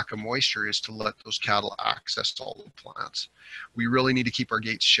from lack of moisture, is to let those cattle access all the plants. We really need to keep our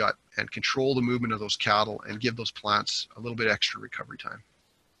gates shut and control the movement of those cattle and give those plants a little bit extra recovery time.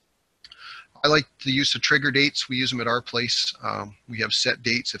 I like the use of trigger dates. We use them at our place. We have set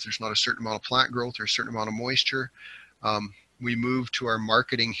dates. If there's not a certain amount of plant growth or a certain amount of moisture, we move to our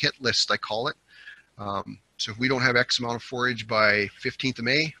marketing hit list, I call it. So if we don't have X amount of forage by 15th of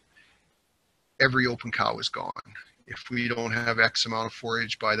May, every open cow is gone. If we don't have X amount of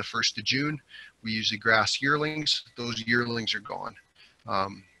forage by the 1st of June, we usually grass yearlings. Those yearlings are gone.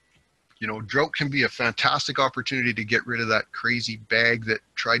 You know, drought can be a fantastic opportunity to get rid of that crazy bag that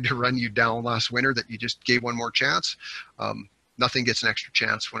tried to run you down last winter that you just gave one more chance. Nothing gets an extra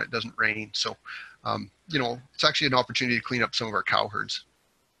chance when it doesn't rain. So, you know, it's actually an opportunity to clean up some of our cow herds.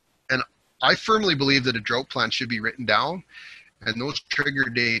 And I firmly believe that a drought plan should be written down, and those trigger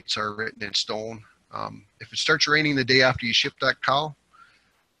dates are written in stone. If it starts raining the day after you ship that cow,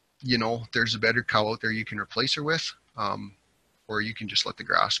 you know, there's a better cow out there you can replace her with. Or you can just let the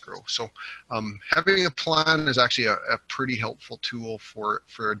grass grow. So having a plan is actually a pretty helpful tool for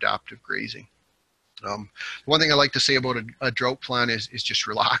adaptive grazing. One thing I like to say about a drought plan is just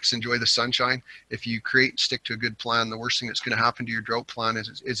relax, enjoy the sunshine. If you create and stick to a good plan, the worst thing that's going to happen to your drought plan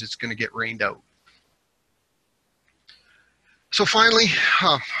is it's going to get rained out. So finally,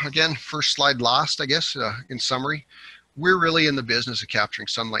 again, first slide last, I guess, in summary, we're really in the business of capturing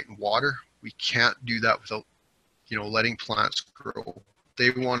sunlight and water. We can't do that without, you know, letting plants grow. They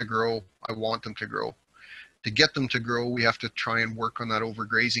want to grow. I want them to grow. To get them to grow, we have to try and work on that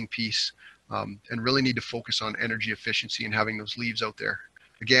overgrazing piece, and really need to focus on energy efficiency and having those leaves out there.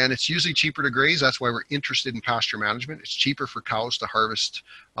 Again, it's usually cheaper to graze. That's why we're interested in pasture management. It's cheaper for cows to harvest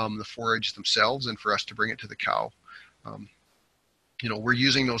the forage themselves and for us to bring it to the cow. You know, we're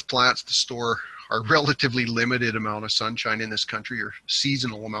using those plants to store our relatively limited amount of sunshine in this country, or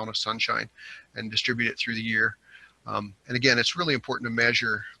seasonal amount of sunshine, and distribute it through the year. And again, it's really important to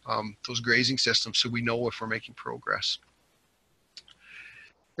measure those grazing systems so we know if we're making progress.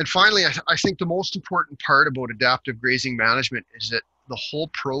 And finally, I think the most important part about adaptive grazing management is that the whole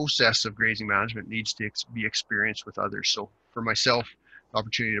process of grazing management needs to be experienced with others. So for myself, the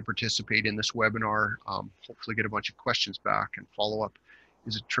opportunity to participate in this webinar, hopefully get a bunch of questions back and follow up,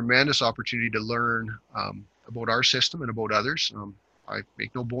 is a tremendous opportunity to learn about our system and about others. I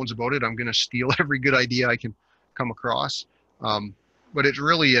make no bones about it. I'm going to steal every good idea I can come across, but it's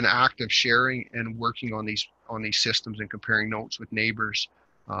really an act of sharing and working on these systems and comparing notes with neighbors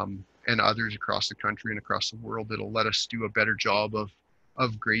and others across the country and across the world that'll let us do a better job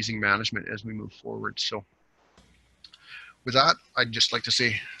of grazing management as we move forward. So with that, I'd just like to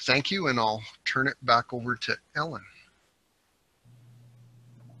say thank you, and I'll turn it back over to Ellen.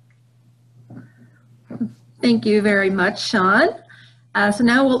 Thank you very much, Sean. So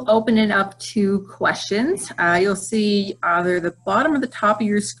now we'll open it up to questions. You'll see either the bottom or the top of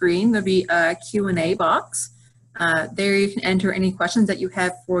your screen, there'll be a Q&A box. There you can enter any questions that you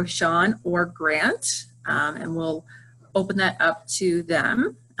have for Sean or Grant, and we'll open that up to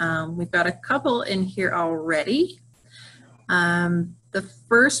them. We've got a couple in here already. The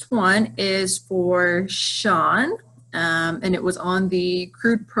first one is for Sean, and it was on the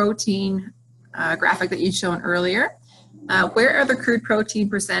crude protein graphic that you'd shown earlier. Where are the crude protein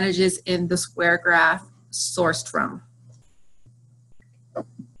percentages in the square graph sourced from?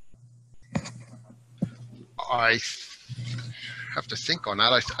 I have to think on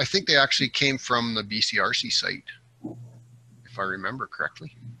that. I think they actually came from the BCRC site, if I remember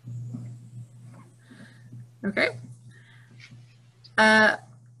correctly. Okay.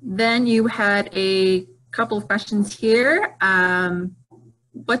 Then you had a couple of questions here.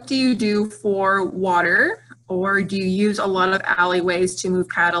 what do you do for water, or do you use a lot of alleyways to move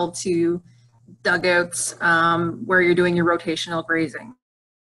cattle to dugouts where you're doing your rotational grazing?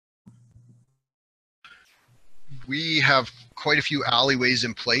 We have quite a few alleyways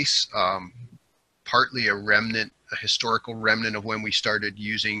in place, partly a historical remnant of when we started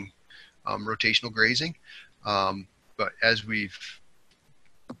using rotational grazing. But as we've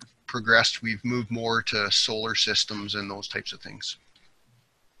progressed, we've moved more to solar systems and those types of things.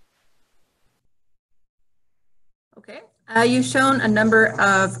 Okay. You've shown a number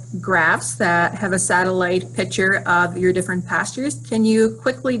of graphs that have a satellite picture of your different pastures. Can you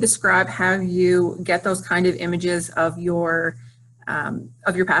quickly describe how you get those kind of images of your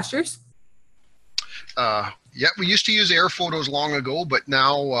pastures? Yeah, we used to use air photos long ago, but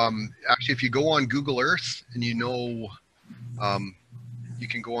now actually if you go on Google Earth and you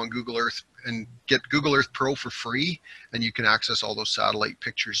can go on Google Earth and get Google Earth Pro for free, and you can access all those satellite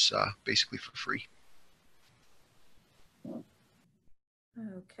pictures basically for free.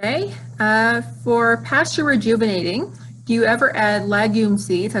 Okay. For pasture rejuvenating, do you ever add legume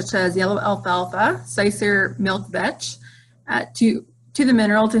seeds such as yellow alfalfa, Sicer milk vetch to the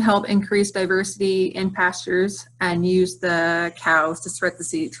mineral to help increase diversity in pastures and use the cows to spread the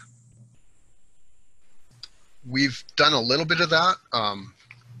seed? We've done a little bit of that.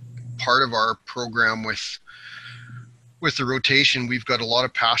 Part of our program with the rotation, we've got a lot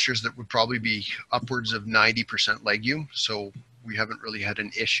of pastures that would probably be upwards of 90% legume. So we haven't really had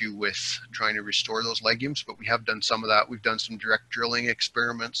an issue with trying to restore those legumes, but we have done some of that. We've done some direct drilling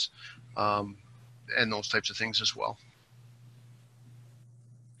experiments and those types of things as well.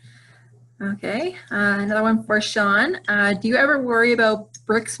 Okay, another one for Sean. Do you ever worry about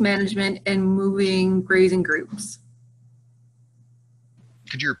bricks management and moving grazing groups?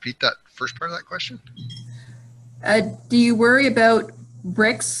 Could you repeat that first part of that question? Do you worry about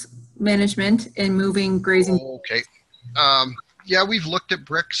bricks management and moving grazing? Oh, okay. Yeah, we've looked at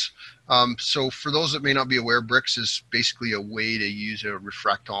bricks. So for those that may not be aware, bricks is basically a way to use a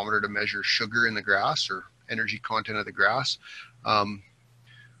refractometer to measure sugar in the grass or energy content of the grass.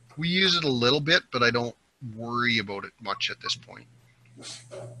 We use it a little bit, but I don't worry about it much at this point.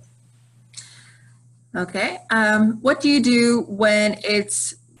 Okay. What do you do when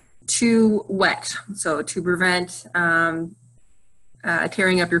it's too wet? So to prevent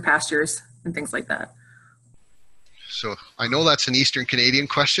tearing up your pastures and things like that. So I know that's an Eastern Canadian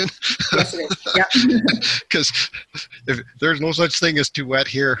question. Yes, it is. Yeah. Because if there's no such thing as too wet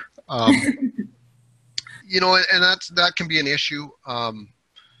here, you know, and that can be an issue.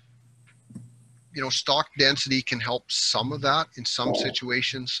 You know, stock density can help some of that in some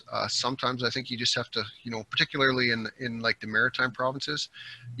situations. Sometimes I think you just have to, you know, particularly in like the maritime provinces,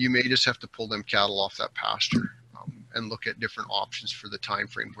 you may just have to pull them cattle off that pasture and look at different options for the time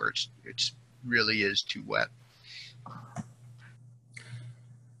frame where it's really is too wet.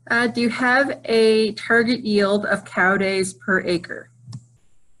 Do you have a target yield of cow days per acre?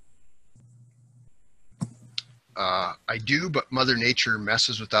 I do, but Mother Nature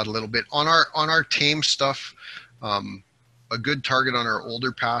messes with that a little bit. On our tame stuff, a good target on our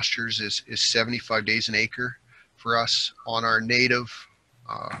older pastures is 75 days an acre for us. On our native,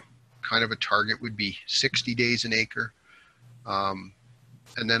 kind of a target would be 60 days an acre.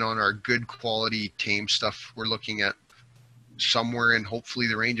 And then on our good quality tame stuff, we're looking at somewhere in hopefully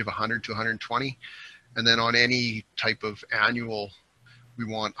the range of 100 to 120. And then on any type of annual, we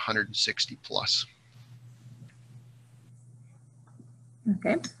want 160 plus.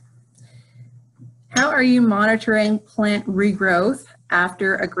 Okay. How are you monitoring plant regrowth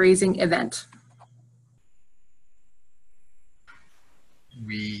after a grazing event?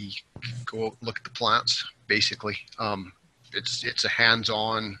 We go look at the plants, basically. It's a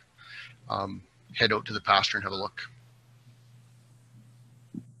hands-on, head out to the pasture and have a look.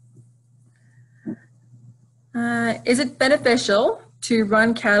 Is it beneficial to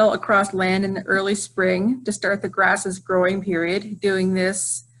run cattle across land in the early spring to start the grass's growing period, doing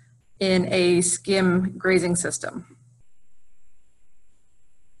this in a skim grazing system?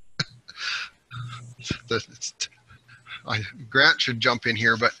 Grant should jump in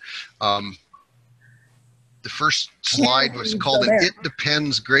here, but the first slide was called an "It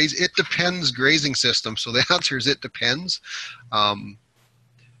Depends grazing system." So the answer is it depends.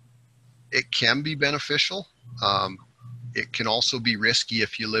 It can be beneficial. It can also be risky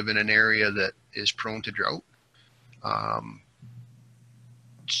if you live in an area that is prone to drought.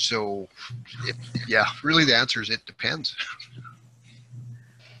 So, yeah, really the answer is it depends.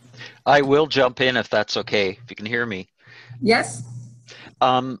 I will jump in if that's okay, if you can hear me. Yes.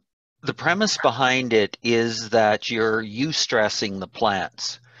 The premise behind it is that you're eustressing the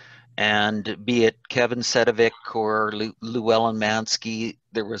plants. And be it Kevin Sedovic or Llewellyn Mansky,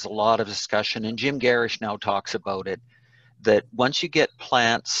 there was a lot of discussion, and Jim Garish now talks about it, that once you get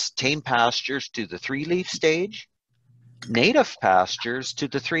plants, tame pastures to the 3-leaf stage, native pastures to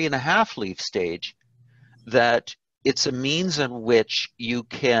the 3.5-leaf stage, that it's a means in which you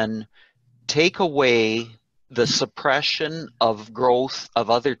can take away the suppression of growth of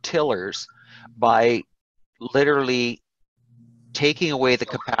other tillers by literally taking away the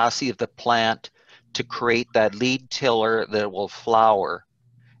capacity of the plant to create that lead tiller that will flower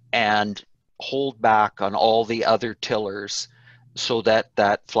and hold back on all the other tillers so that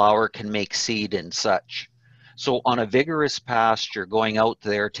that flower can make seed and such. So on a vigorous pasture, going out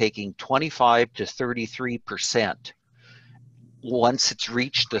there taking 25 to 33%, once it's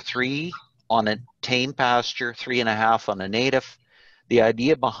reached the 3 on a tame pasture, 3.5 on a native, the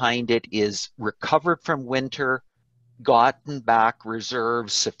idea behind it is recovered from winter, gotten back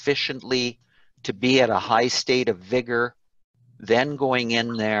reserves sufficiently to be at a high state of vigor, then going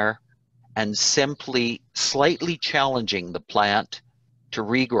in there and simply slightly challenging the plant to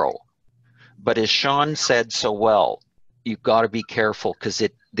regrow. But as Sean said so well, you've got to be careful, because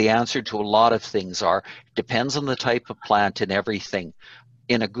the answer to a lot of things depends on the type of plant and everything.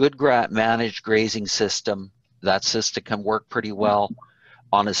 In a good managed grazing system, that system can work pretty well.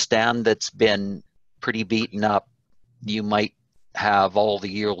 On a stand that's been pretty beaten up, you might have all the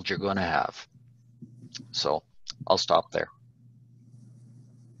yield you're going to have. So I'll stop there.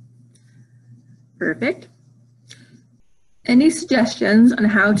 Perfect. Any suggestions on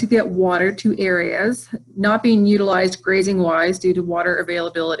how to get water to areas not being utilized grazing-wise due to water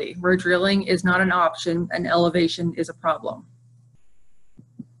availability, where drilling is not an option and elevation is a problem?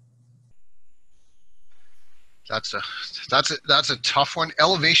 That's a tough one.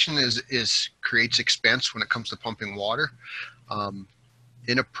 Elevation creates expense when it comes to pumping water.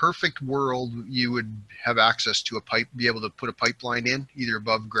 In a perfect world, you would have access to a pipe, be able to put a pipeline in, either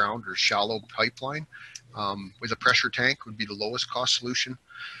above ground or shallow pipeline. With a pressure tank would be the lowest cost solution.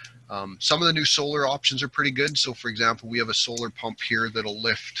 Some of the new solar options are pretty good. So for example, we have a solar pump here that'll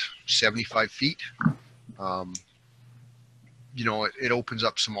lift 75 feet. You know, it opens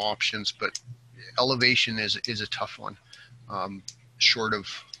up some options, but elevation is a tough one. Short of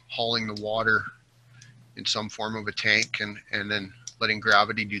hauling the water in some form of a tank and then letting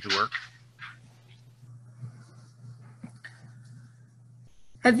gravity do the work.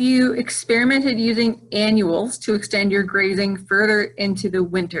 Have you experimented using annuals to extend your grazing further into the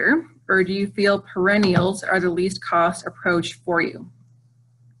winter, or do you feel perennials are the least cost approach for you?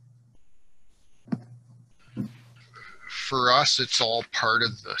 For us, it's all part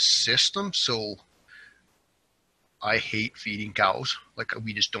of the system. So I hate feeding cows. Like,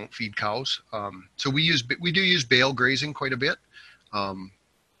 we just don't feed cows. So we do use bale grazing quite a bit.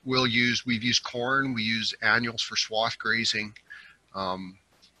 We've used corn. We use annuals for swath grazing.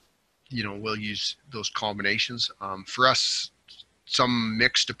 You know, we'll use those combinations. For us, some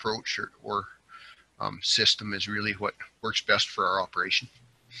mixed approach or system is really what works best for our operation.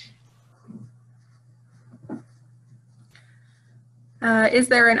 Is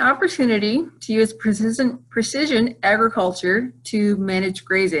there an opportunity to use precision agriculture to manage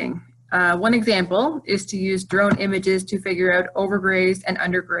grazing? One example is to use drone images to figure out overgrazed and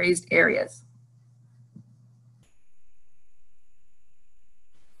undergrazed areas.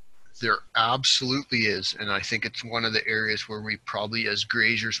 There absolutely is, and I think it's one of the areas where we probably, as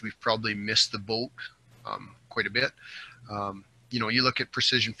grazers, we've probably missed the boat quite a bit. You know, you look at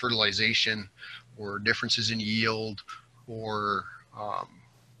precision fertilization or differences in yield or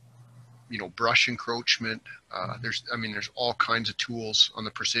you know, brush encroachment. There's all kinds of tools on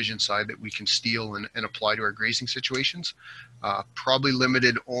the precision side that we can steal and apply to our grazing situations. Probably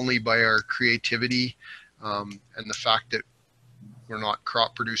limited only by our creativity and the fact that we're not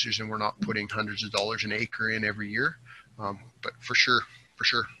crop producers and we're not putting hundreds of dollars an acre in every year. But for sure.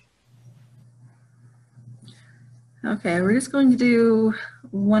 Okay, we're just going to do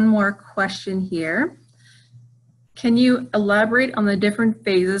one more question here. Can you elaborate on the different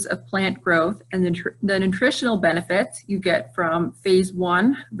phases of plant growth and the nutritional benefits you get from phase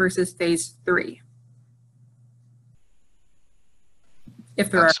 1 versus phase 3?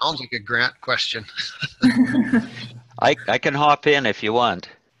 If there that sounds like a Grant question. I can hop in if you want.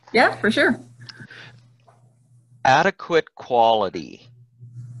 Yeah, for sure. Adequate quality,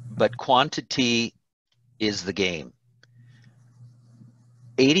 but quantity is the game.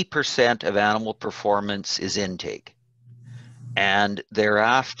 80% of animal performance is intake. And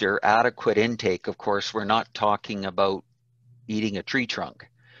thereafter, adequate intake, of course, we're not talking about eating a tree trunk,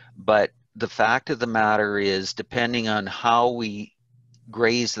 But the fact of the matter is, depending on how we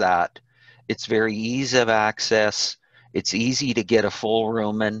graze that, it's very easy of access. It's easy to get a full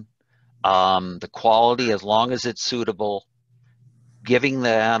rumen. The quality, as long as it's suitable, giving the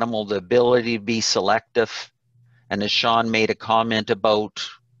animal the ability to be selective. And as Sean made a comment about,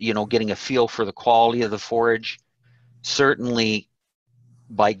 you know, getting a feel for the quality of the forage, certainly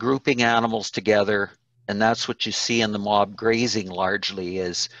by grouping animals together, and that's what you see in the mob grazing largely,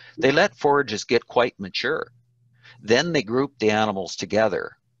 is they let forages get quite mature. Then they group the animals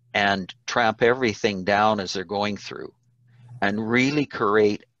together and tramp everything down as they're going through and really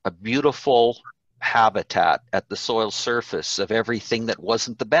create a beautiful habitat at the soil surface of everything that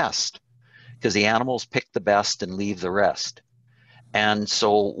wasn't the best, because the animals pick the best and leave the rest. And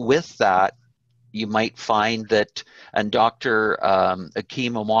so with that, you might find that, and Dr.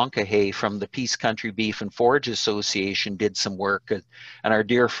 Akeem Owankahe from the Peace Country Beef and Forage Association did some work, and our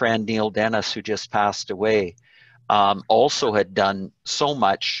dear friend Neil Dennis, who just passed away, also had done so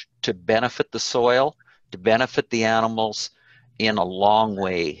much to benefit the soil, to benefit the animals in a long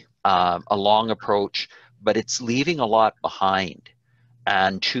way, a long approach, but it's leaving a lot behind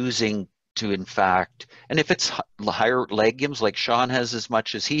and choosing to, in fact, and if it's higher legumes like Sean has as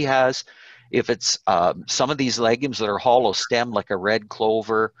much as he has, if it's some of these legumes that are hollow stem like a red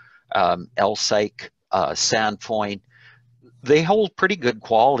clover, Elsike, sandfoin, they hold pretty good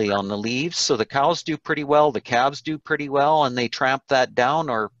quality on the leaves, so the cows do pretty well, the calves do pretty well, and they tramp that down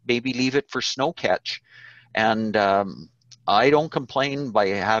or maybe leave it for snow catch. And I don't complain by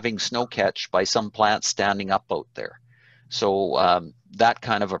having snow catch by some plants standing up out there. So that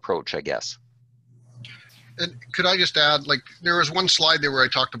kind of approach, I guess. And could I just add, like, there was one slide there where I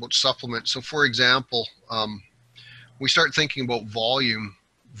talked about supplements. So for example, we start thinking about volume.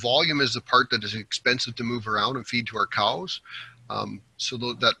 Volume is the part that is expensive to move around and feed to our cows. So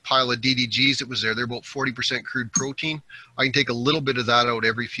that pile of DDGs that was there, they're about 40% crude protein. I can take a little bit of that out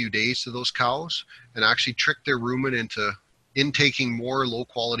every few days to those cows and actually trick their rumen into intaking more low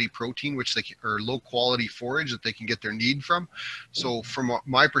quality protein, which they can, or low quality forage that they can get their need from. So from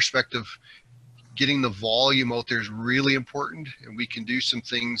my perspective, getting the volume out there is really important, and we can do some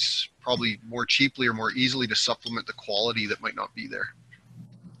things probably more cheaply or more easily to supplement the quality that might not be there.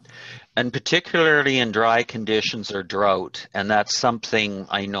 And particularly in dry conditions or drought, and that's something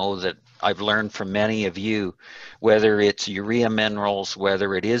I know that I've learned from many of you, whether it's urea minerals,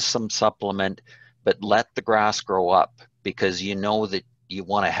 whether it is some supplement, but let the grass grow up, because you know that you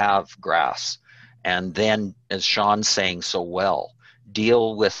want to have grass. And then, as Sean's saying so well,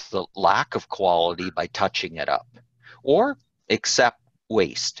 deal with the lack of quality by touching it up, or accept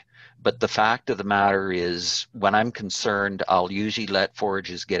waste. But the fact of the matter is, when I'm concerned, I'll usually let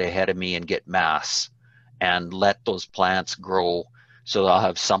forages get ahead of me and get mass and let those plants grow so I'll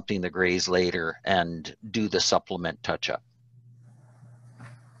have something to graze later and do the supplement touch-up.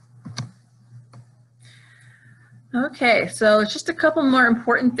 Okay, so just a couple more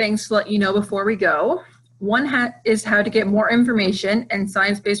important things to let you know before we go. One is how to get more information and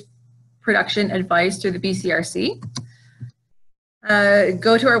science-based production advice through the BCRC.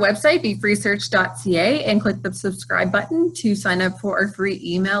 Go to our website, beefresearch.ca, and click the subscribe button to sign up for our free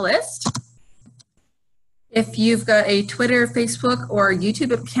email list. If you've got a Twitter, Facebook, or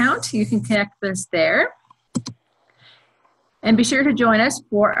YouTube account, you can connect us there. And be sure to join us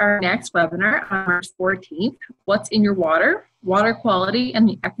for our next webinar on March 14th, What's in Your Water? Water Quality and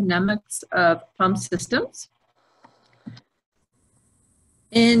the Economics of Pump Systems.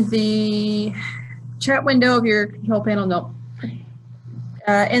 In the chat window of your control panel, no.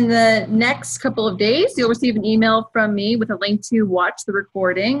 In the next couple of days, you'll receive an email from me with a link to watch the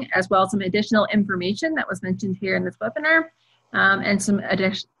recording, as well as some additional information that was mentioned here in this webinar, and some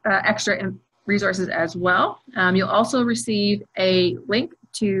extra resources as well. You'll also receive a link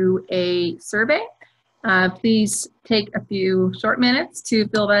to a survey. Please take a few short minutes to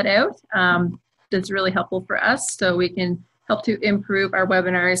fill that out. That's really helpful for us, so we can help to improve our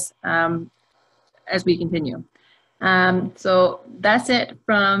webinars as we continue. So that's it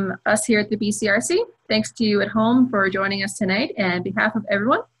from us here at the BCRC. Thanks to you at home for joining us tonight. And on behalf of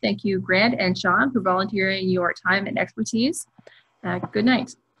everyone, thank you, Grant and Sean, for volunteering your time and expertise. Good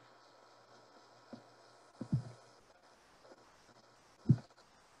night.